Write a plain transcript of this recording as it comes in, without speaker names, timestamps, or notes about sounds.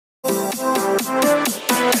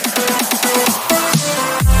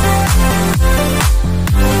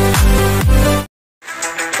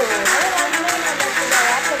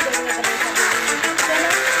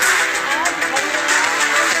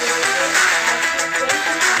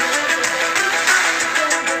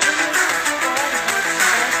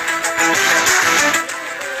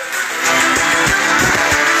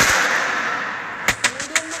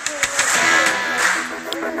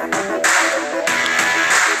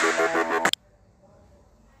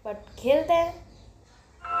खेलते हैं।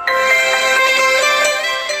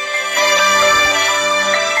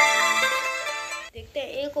 देखते हैं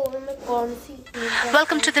एक ओवर में कौन सी टीम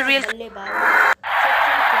बल्लेबाज सबसे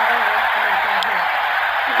ज्यादा रन बनाता है।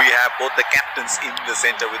 We have both the captains in the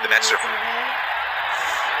center with the match referee.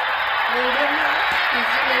 Medium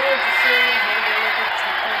easy नहीं है जिससे हर बॉलर को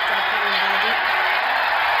छक्का चौका लगा दे।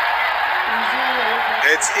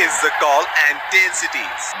 Heads is the call and tails it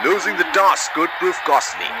is. Losing the toss could prove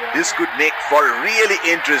costly. This could make for a really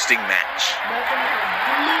interesting match. Batting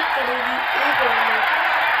Delhi करेगी एक over में।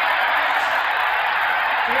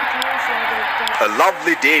 A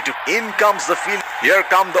lovely day to in comes the field. Here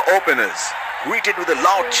come the openers. Greeted with a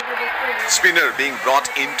loud spinner being brought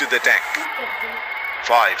into the tank.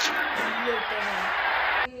 5.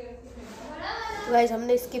 Guys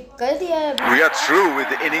हमने skip कर दिया है। We are through with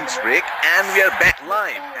the innings break and we are back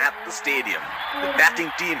live at the stadium. The batting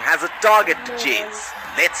team has a target to chase.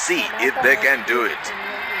 Let's see if they can do it.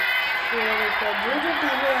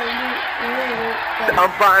 The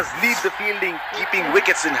umpires lead the fielding. Keeping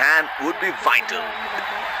wickets in hand would be vital.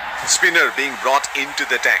 Spinner being brought into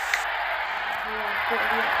the tank.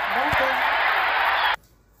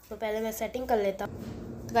 तो पहले मैं setting कर लेता हूँ।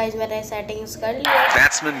 तो guys मैंने settings कर ली है।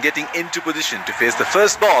 Batsman getting into position to face the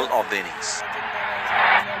first ball of the innings.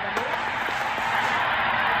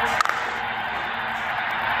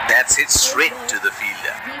 That's hit straight to the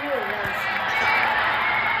fielder.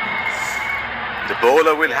 The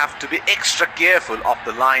bowler will have to be extra careful of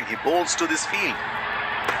the line he bowls to this field.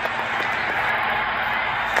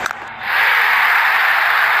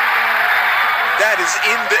 That is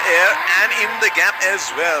in the air and in the gap as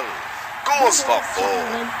well. Goes for 4.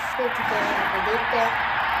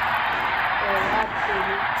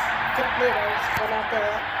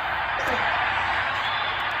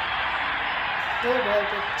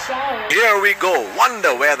 Here we go.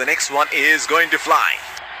 Wonder where the next one is going to fly.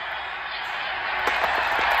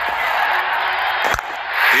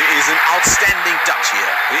 He is an outstanding touch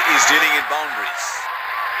here. He is dealing in boundaries.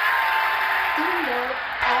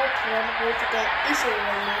 Run हो चुका है इस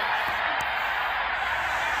over में।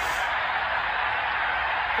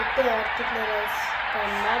 देखते हैं और कितने run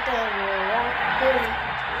बनाते हैं Virat Kohli.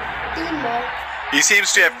 3 ball. He seems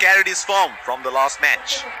to have carried his form from the last match.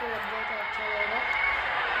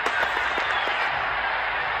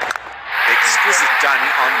 Exquisite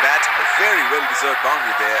timing on that. A very well deserved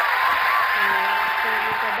boundary there.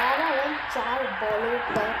 12 run 4 बॉलों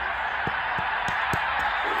पर।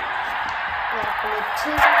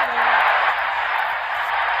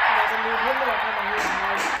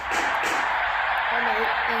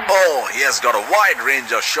 Oh, he has got a wide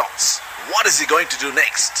range of shots. What is he going to do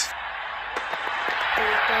next?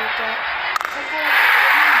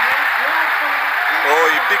 Oh,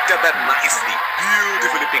 he picked up that nicely.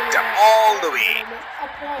 Beautifully picked up all the way.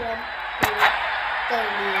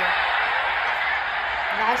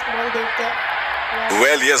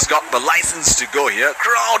 Well, he has got the license to go here.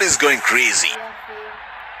 Crowd is going crazy.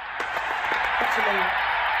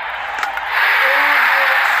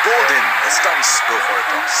 Golden, the stumps go for a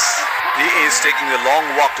toss. He is taking a long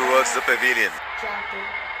walk towards the pavilion.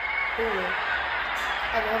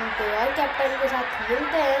 अब हम कोई और captain के साथ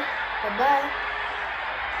मिलते हैं। Bye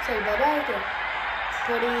bye क्या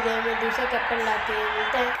थोड़ी देर में दूसरा कैप्टन लाके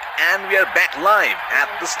मिलते हैं। And we are back live at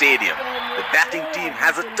the stadium. The batting team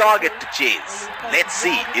has a target to chase. Let's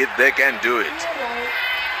see if they can do it.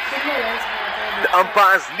 The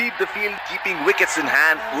umpires lead the field. Keeping wickets in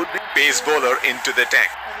hand would be pace bowler into the tank.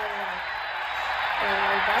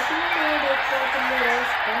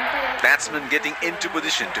 Batsman getting into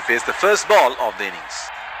position to face the first ball of the innings.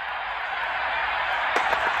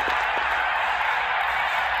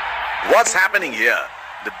 What's happening here?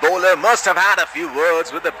 The bowler must have had a few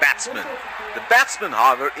words with the batsman. The batsman,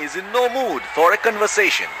 however, is in no mood for a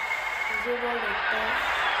conversation.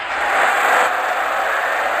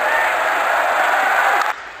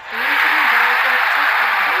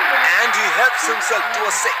 And he helps himself to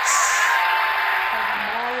a 6.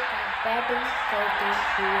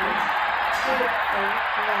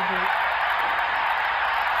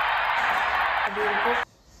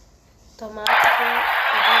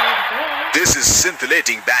 This is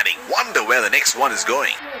scintillating batting. Wonder where the next one is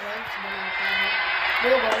going.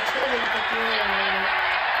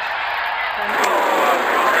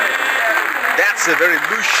 That's a very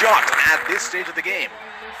loose shot at this stage of the game.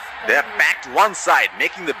 They're packed one side,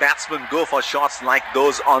 making the batsman go for shots like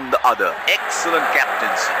those on the other. Excellent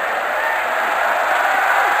captaincy.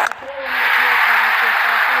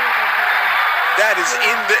 That is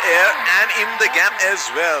in the air and in the gap as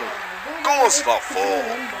well. Goes for 4.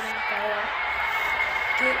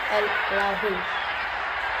 KL Rahul.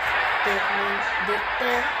 देखते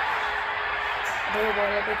हैं 2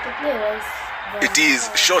 बॉलों पे कितने run. It is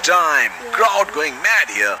showtime. Crowd going mad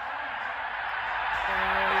here.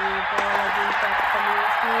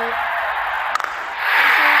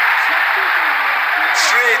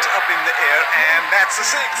 Straight up in the air, and that's a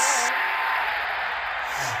 6.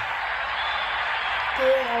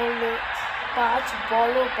 KL ने 5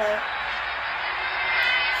 बॉलों पर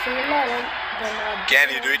 16 run बना दिए। Can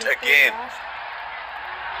you do it again?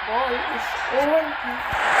 Ball इस ओवर की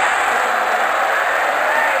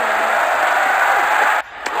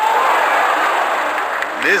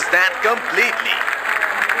Missed that completely.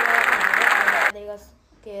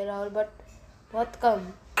 के राहुल बट बहुत कम।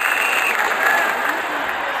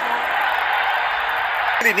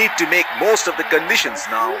 Really need to make most of the conditions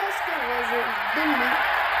now. Delhi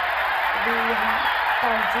अभी हम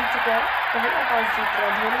टॉस जीत चुका है। पहला टॉस जीत रहा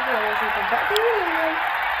है धोनी की वजह से, तो बैटिंग ही नहीं है।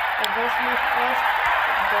 और बस में फर्स्ट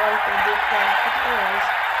बॉल को देखते हैं कितने रन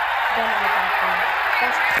बना पाते हैं।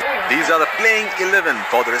 First over These are the playing 11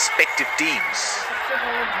 for the respective teams. सबसे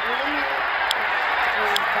पहले Dhoni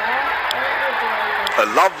A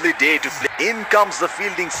lovely day to play. In comes the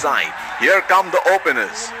fielding side. Here come the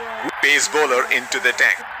openers. Pace bowler into the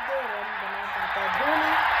tank.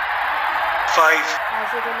 5.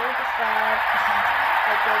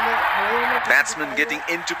 Batsman getting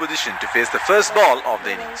into position to face the first ball of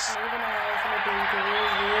the innings.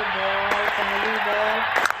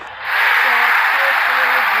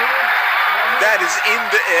 That is in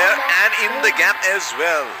the air and in the gap as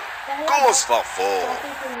well. Goes for 4.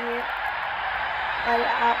 और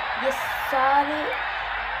आप ये सारे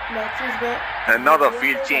matches में Another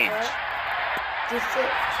field change. जिससे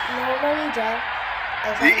normally जाए।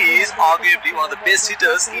 He is arguably one of the best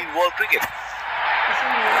hitters in world cricket.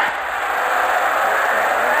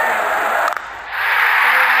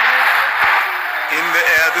 In the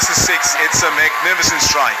air, this is 6. It's a magnificent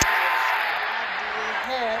strike.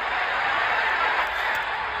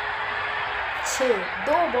 6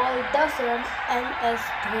 2 ball 10 run MS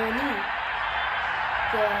Dhoni.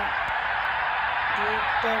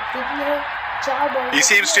 कितने 4 ball. He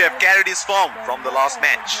seems to have carried his form from the last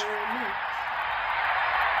match.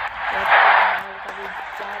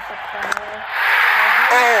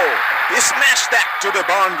 Oh, he smashed that to the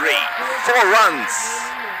boundary. 4 runs.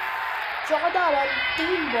 14 run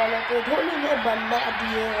 3 बॉलों पे धोनी ने बना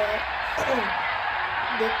दिए हैं।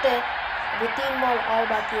 देखते हैं अभी 3 बॉल और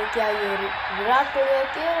बाकी है। क्या ये विराट कोहली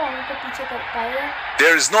के राहुल को पीछे कर पाएगा?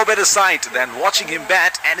 There is no better sight than watching him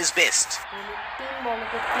bat at his best. 3 बॉलों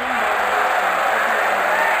पे 3 ball.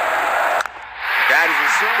 That is a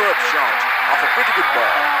superb shot of a pretty good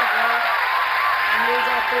ball. ले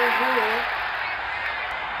जाते हुए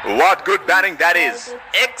What good batting that is.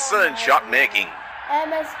 Excellent shot making.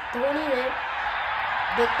 MS Dhoni ने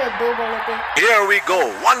देखते 2 बॉलों पे Here we go.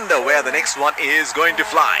 Wonder where the next one is going to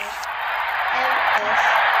fly. MS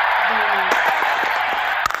Dhoni.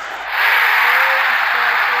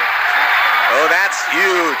 Oh, that's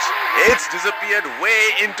huge. It's disappeared way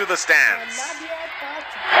into the stands. बना दिया 5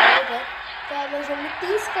 बॉलों पर। क्या MS Dhoni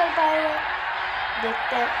 30 कर पाएगा?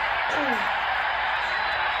 देखते हैं।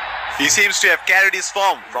 He seems to have carried his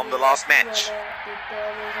form from the last match. देखते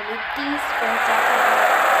हैं MS धोनी 30 पहुंचा पाएगा।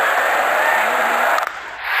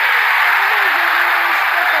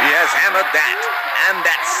 He has hammered that, and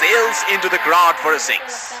that sails into the crowd for a 6.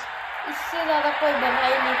 इससे ज्यादा कोई बना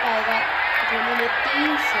ही नहीं पाएगा। धोनी ने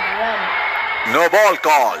 30 run No ball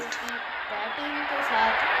called. Batting के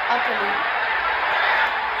साथ अपनी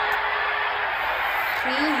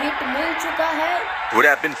 3 हिट मिल चुका है। Would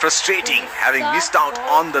have been frustrating having missed out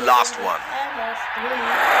on the last one. MS Dhoni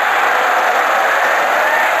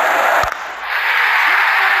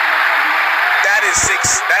That is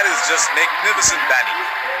 6. That is just magnificent batting.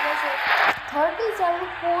 37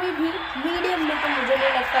 कोई भी मीडियम में तो मुझे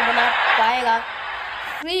नहीं लगता बना पाएगा।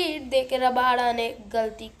 फिर देखे रबाड़ा ने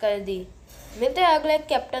गलती कर दी। मिलते हैं अगले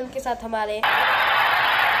कैप्टन के साथ हमारे अभी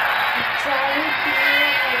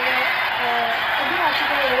आ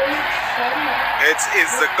चुके हैं Rohit Sharma. It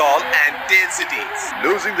is the call and tails it is.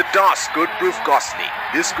 Losing the toss could prove costly.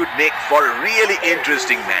 This could make for a really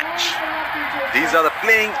interesting match. These are the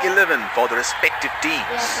playing 11 for the respective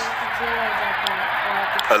teams.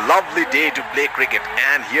 A lovely day to play cricket,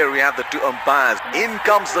 and here we have the 2 umpires. In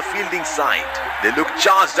comes the fielding side. They look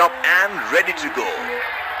charged up and ready to go.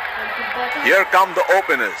 Here come the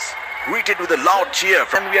openers, greeted with a loud cheer,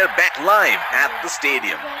 and we are back live at the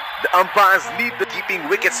stadium. The umpires lead the keeping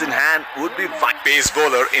wickets in hand would be pace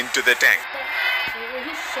bowler into the tank.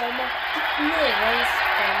 Rohit Sharma कितने run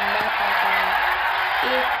करना पाता है?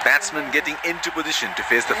 Batsman getting into position to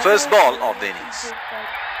face the first ball of the innings.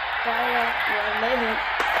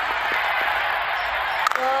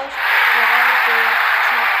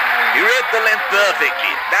 He read the length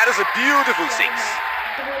perfectly. That is a beautiful six.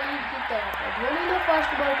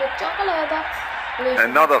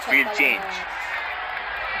 Another field change.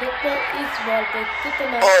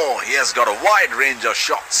 Oh, he has got a wide range of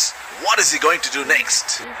shots. What is he going to do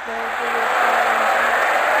next?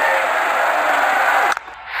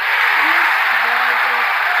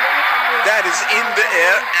 That is in the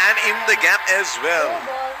air and in the gap as well.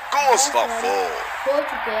 Goes for 4.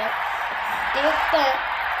 देखते हैं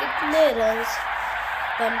कितने runs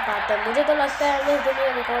बन पाते हैं. मुझे तो लगता है एमएस धोनी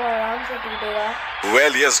का रिकॉर्ड आराम से टूटेगा.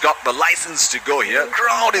 Well, he has got the license to go here.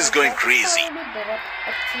 Crowd is going crazy. बहुत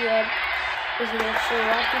अच्छी है. इसने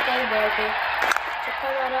शुरुआत की कई बॉल पे छक्का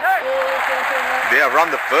मारा. They have run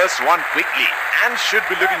the first one quickly and should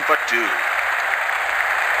be looking for 2.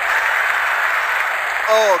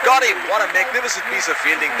 Oh, got him. What a magnificent piece of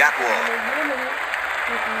fielding that was.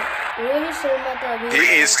 He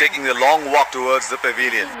is taking a long walk towards the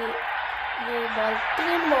pavilion. ये ball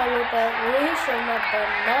 3 बॉलों पर रोहित शर्मा पर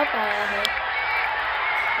न पाया है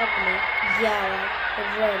अपने 11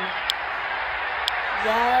 run.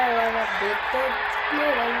 11 run. अब देखते हैं कितने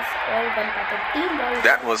रन और बन पाते हैं. 3 ball.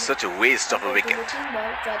 That was such a waste of a wicket. 3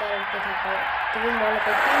 ball 14 run पे था. 3 बॉलों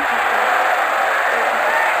पर 3 छक्के.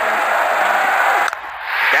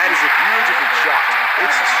 That is a beautiful shot.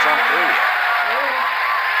 It's a strong area.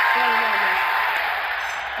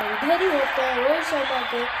 इधर ही होते हैं रोहित शर्मा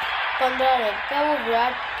के 15 रन. क्या वो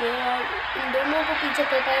विराट के और इन दोनों को पीछे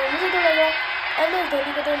कर पाए? मुझे तो लगा एमएस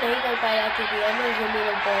धोनी को तो नहीं कर पाया क्योंकि एमएस धोनी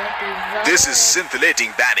ने बहुत ही ज़्यादा. This is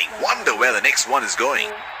scintillating batting. Wonder where the next one is going.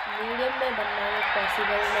 Medium में बनना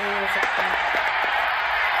पॉसिबल नहीं हो सकता.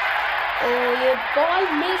 और ये बॉल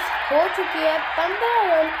मिस हो चुकी है. 15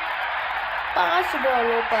 रन 5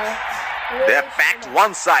 बॉलों पर. They are packed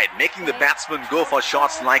one side, making the batsmen go for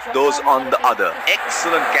shots like those on the other.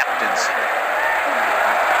 Excellent captaincy.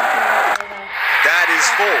 That is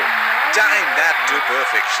 4. Time that to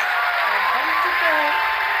perfection.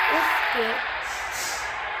 उसके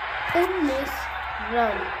 19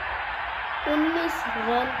 रन 19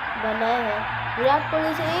 रन बनाए हैं. विराट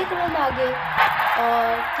कोहली से 1 रन आगे और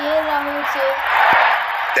के राहुल से.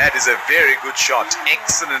 That is a very good shot.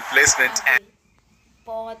 Excellent placement.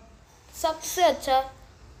 बहुत सबसे अच्छा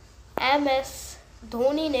एमएस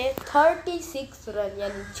धोनी ने 36 रन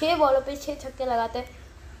यानी 6 बॉलों पे 6 छक्के लगाते हैं.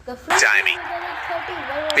 Timing.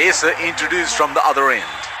 Pacer introduced from the other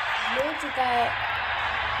end. मिल चुका है.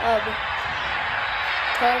 अब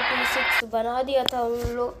 36 बना दिया था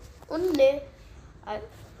उनने.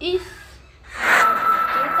 इस